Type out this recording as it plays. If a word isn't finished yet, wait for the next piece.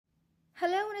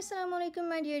Hello and assalamu alaikum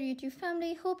my dear YouTube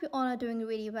family. Hope you all are doing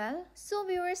really well. So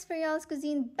viewers, for y'all's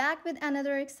cuisine back with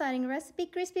another exciting recipe,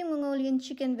 crispy Mongolian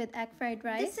chicken with egg fried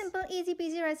rice. This simple easy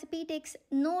peasy recipe takes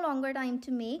no longer time to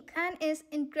make and is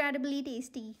incredibly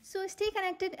tasty. So stay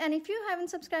connected, and if you haven't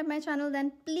subscribed my channel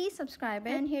then please subscribe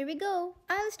it. And here we go.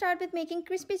 I'll start with making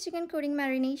crispy chicken coating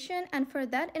marination, and for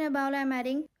that in a bowl I'm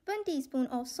adding 1 teaspoon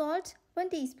of salt,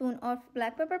 1 teaspoon of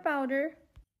black pepper powder,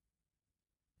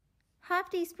 half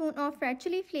teaspoon of red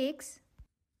chili flakes,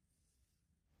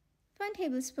 1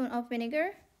 tablespoon of vinegar,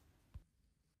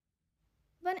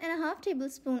 1.5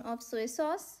 tablespoon of soy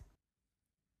sauce,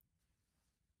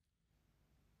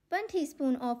 1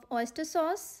 teaspoon of oyster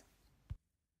sauce.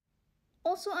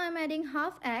 Also I am adding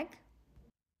half egg,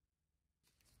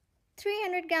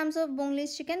 300 grams of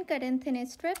boneless chicken cut in thin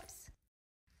strips,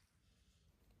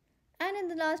 and in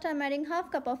the last I am adding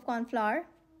half cup of corn flour.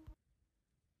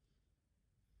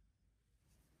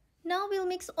 Now we'll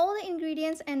mix all the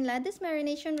ingredients and let this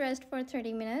marination rest for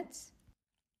 30 minutes.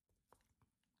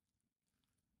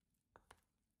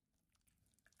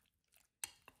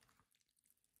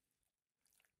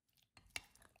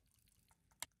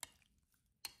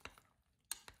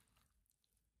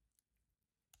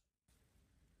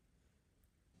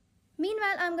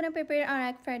 Meanwhile, I'm going to prepare our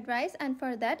egg fried rice, and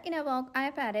for that in a wok I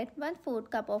have added 1/4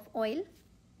 cup of oil.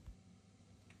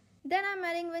 Then I'm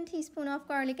adding 1 teaspoon of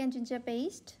garlic and ginger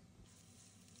paste.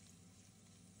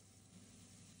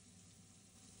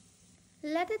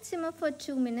 Let it simmer for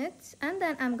 2 minutes, and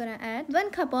then I'm gonna add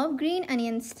 1 cup of green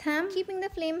onion stem. Keeping the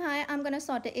flame high, I'm gonna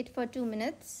saute it for 2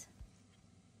 minutes.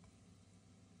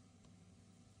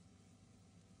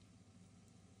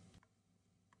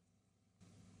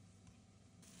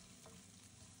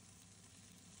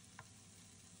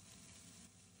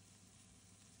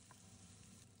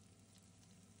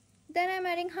 Then I'm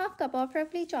adding half cup of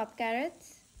roughly chopped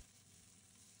carrots.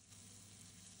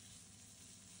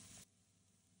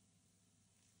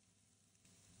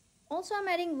 Also, I'm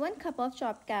adding 1 cup of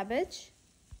chopped cabbage.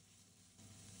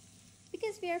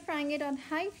 Because we are frying it on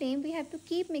high flame, we have to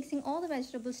keep mixing all the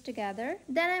vegetables together.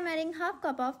 Then I'm adding half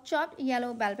cup of chopped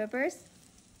yellow bell peppers.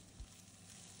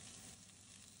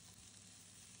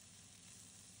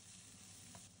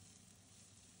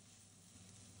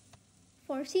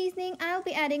 For seasoning, I'll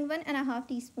be adding 1.5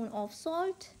 teaspoon of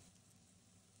salt,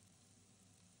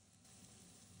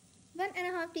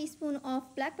 1.5 teaspoon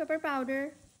of black pepper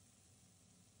powder,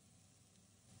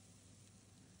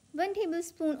 1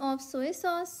 tablespoon of soy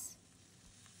sauce,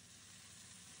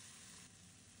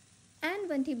 and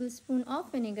 1 tablespoon of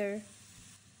vinegar.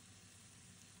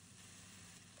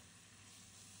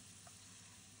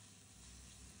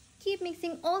 Keep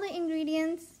mixing all the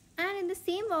ingredients, and in the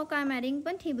same wok I am adding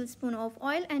 1 tablespoon of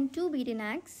oil and 2 beaten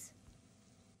eggs.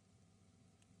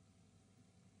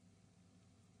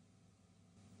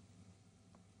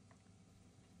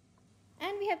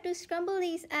 And we have to scramble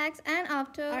these eggs, and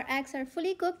after our eggs are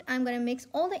fully cooked, I'm going to mix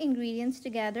all the ingredients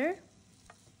together.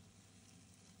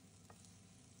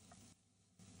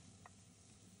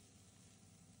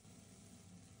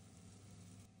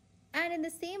 And in the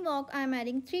same wok, I'm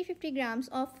adding 350 grams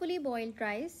of fully boiled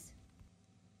rice.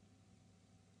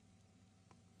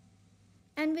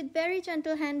 And with very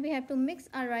gentle hand, we have to mix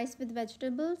our rice with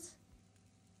vegetables.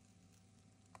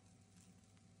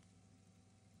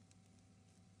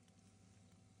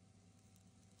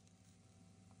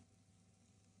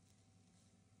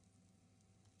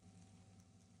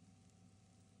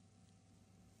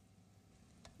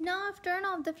 Now I've turned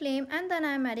off the flame, and then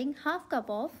I'm adding half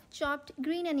cup of chopped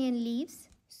green onion leaves.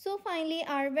 So finally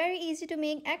our very easy to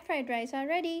make egg fried rice are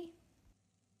ready.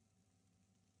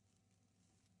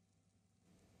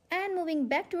 And moving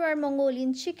back to our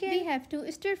Mongolian chicken, we have to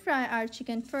stir fry our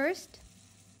chicken first.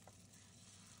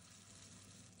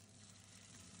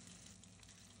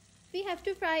 We have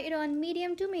to fry it on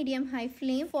medium to medium high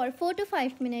flame for 4 to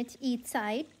 5 minutes each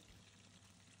side.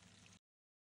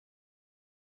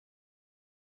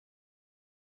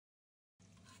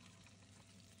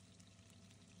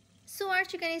 So our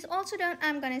chicken is also done.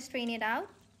 I'm gonna strain it out.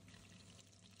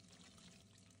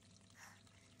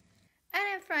 And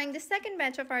I'm frying the second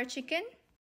batch of our chicken.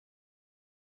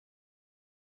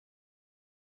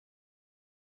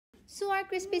 So our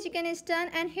crispy chicken is done,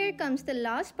 and here comes the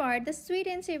last part, the sweet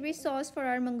and savory sauce for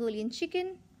our Mongolian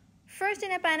chicken. First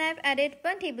in a pan I've added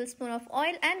 1 tablespoon of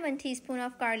oil and 1 teaspoon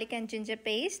of garlic and ginger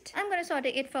paste. I'm gonna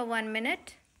saute it for 1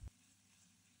 minute.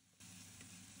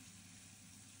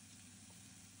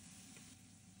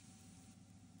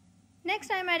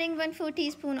 Next I'm adding 1/4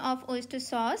 teaspoon of oyster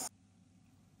sauce.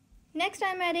 Next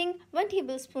I'm adding 1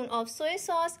 tablespoon of soy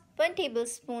sauce, 1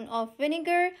 tablespoon of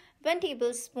vinegar, 1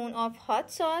 tablespoon of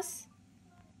hot sauce,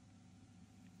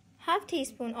 half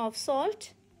teaspoon of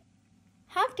salt,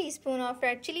 half teaspoon of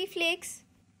red chili flakes,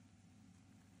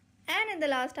 and in the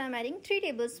last I'm adding 3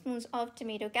 tablespoons of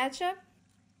tomato ketchup.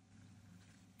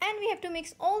 And we have to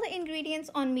mix all the ingredients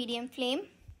on medium flame.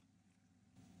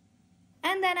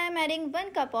 And then I'm adding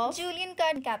 1 cup of julienne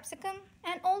cut capsicum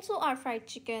and also our fried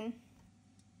chicken.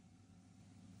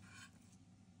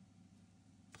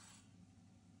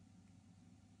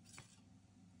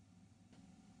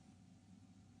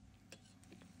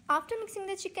 After mixing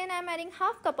the chicken, I'm adding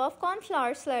half cup of corn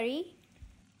flour slurry.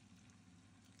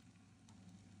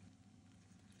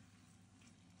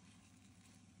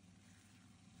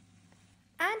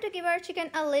 And to give our chicken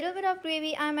a little bit of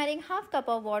gravy, I'm adding half cup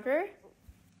of water.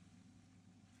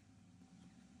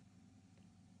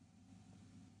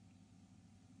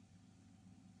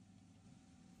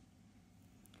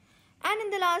 And in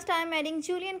the last, I'm adding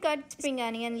julienne cut spring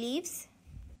onion leaves.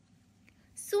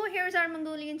 So here's our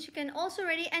Mongolian chicken also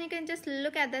ready, and you can just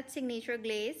look at that signature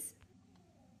glaze.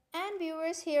 And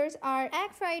viewers, here's our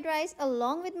egg fried rice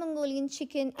along with Mongolian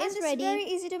chicken is ready. Very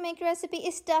easy to make recipe,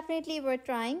 is definitely worth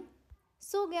trying.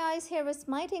 So guys, here was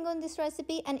my take on this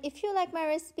recipe, and if you like my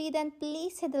recipe then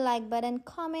please hit the like button,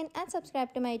 comment and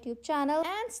subscribe to my YouTube channel,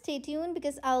 and stay tuned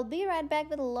because I'll be right back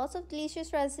with lots of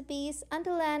delicious recipes.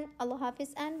 Until then, Allah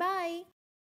Hafiz and bye.